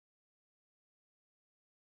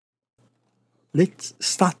Let's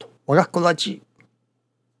start 我が子ラジ。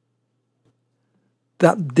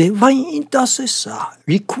The divine intercessor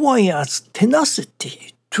requires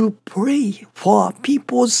tenacity to pray for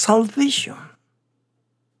people's salvation.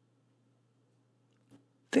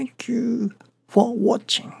 Thank you for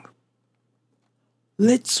watching.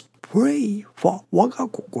 Let's pray for 我が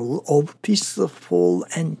心 of peaceful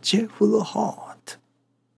and cheerful heart.